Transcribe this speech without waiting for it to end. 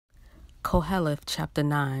Qoheleth chapter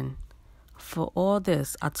 9. For all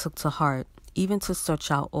this I took to heart, even to search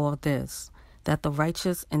out all this, that the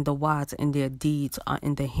righteous and the wise in their deeds are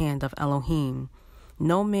in the hand of Elohim.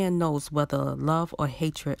 No man knows whether love or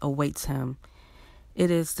hatred awaits him.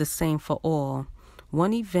 It is the same for all.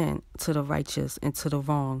 One event to the righteous and to the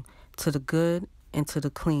wrong, to the good and to the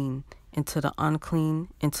clean, and to the unclean,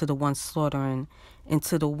 and to the one slaughtering, and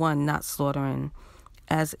to the one not slaughtering.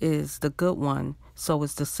 As is the good one, so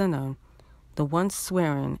is the sinner. The one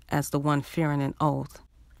swearing as the one fearing an oath.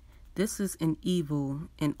 This is an evil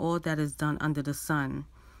in all that is done under the sun.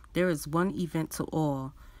 There is one event to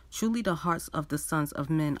all. Truly the hearts of the sons of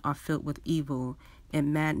men are filled with evil,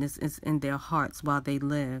 and madness is in their hearts while they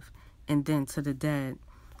live, and then to the dead.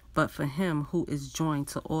 But for him who is joined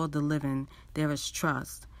to all the living there is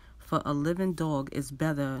trust, for a living dog is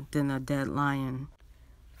better than a dead lion.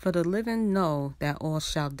 For the living know that all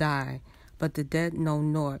shall die, but the dead know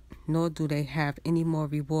naught, nor do they have any more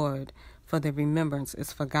reward, for their remembrance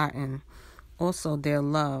is forgotten. Also their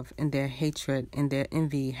love and their hatred and their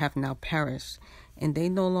envy have now perished, and they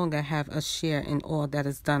no longer have a share in all that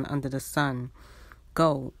is done under the sun.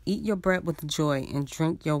 Go, eat your bread with joy, and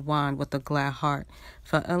drink your wine with a glad heart,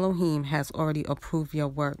 for Elohim has already approved your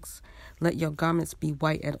works. Let your garments be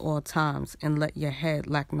white at all times, and let your head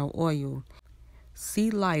lack no oil.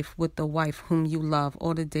 See life with the wife whom you love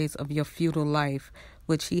all the days of your futile life,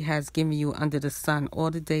 which he has given you under the sun,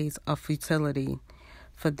 all the days of futility.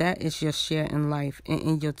 For that is your share in life, and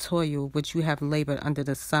in your toil which you have labored under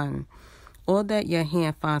the sun. All that your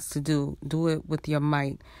hand finds to do, do it with your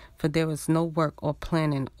might, for there is no work or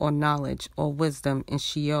planning or knowledge or wisdom in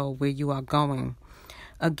Sheol where you are going.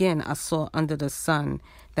 Again I saw under the sun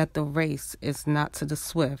that the race is not to the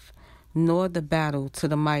swift, nor the battle to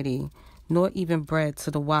the mighty, nor even bread to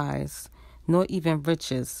the wise, nor even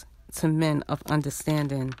riches to men of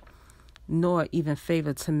understanding, nor even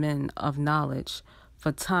favor to men of knowledge,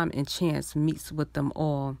 for time and chance meets with them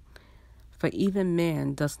all. For even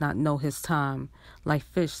man does not know his time, like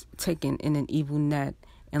fish taken in an evil net,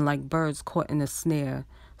 and like birds caught in a snare.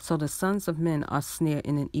 So the sons of men are snared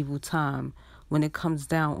in an evil time, when it comes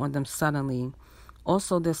down on them suddenly.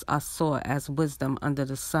 Also this I saw as wisdom under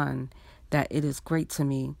the sun, that it is great to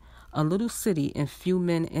me. A little city and few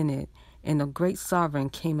men in it, and a great sovereign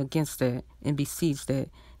came against it, and besieged it,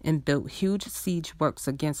 and built huge siege works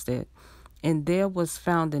against it. And there was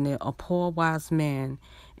found in it a poor wise man,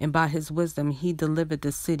 and by his wisdom he delivered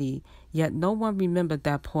the city, yet no one remembered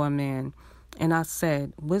that poor man. And I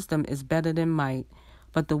said, Wisdom is better than might,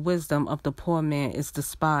 but the wisdom of the poor man is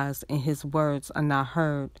despised, and his words are not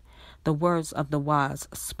heard. The words of the wise,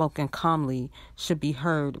 spoken calmly, should be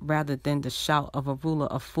heard rather than the shout of a ruler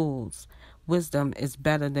of fools. Wisdom is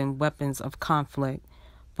better than weapons of conflict,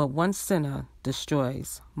 but one sinner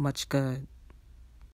destroys much good.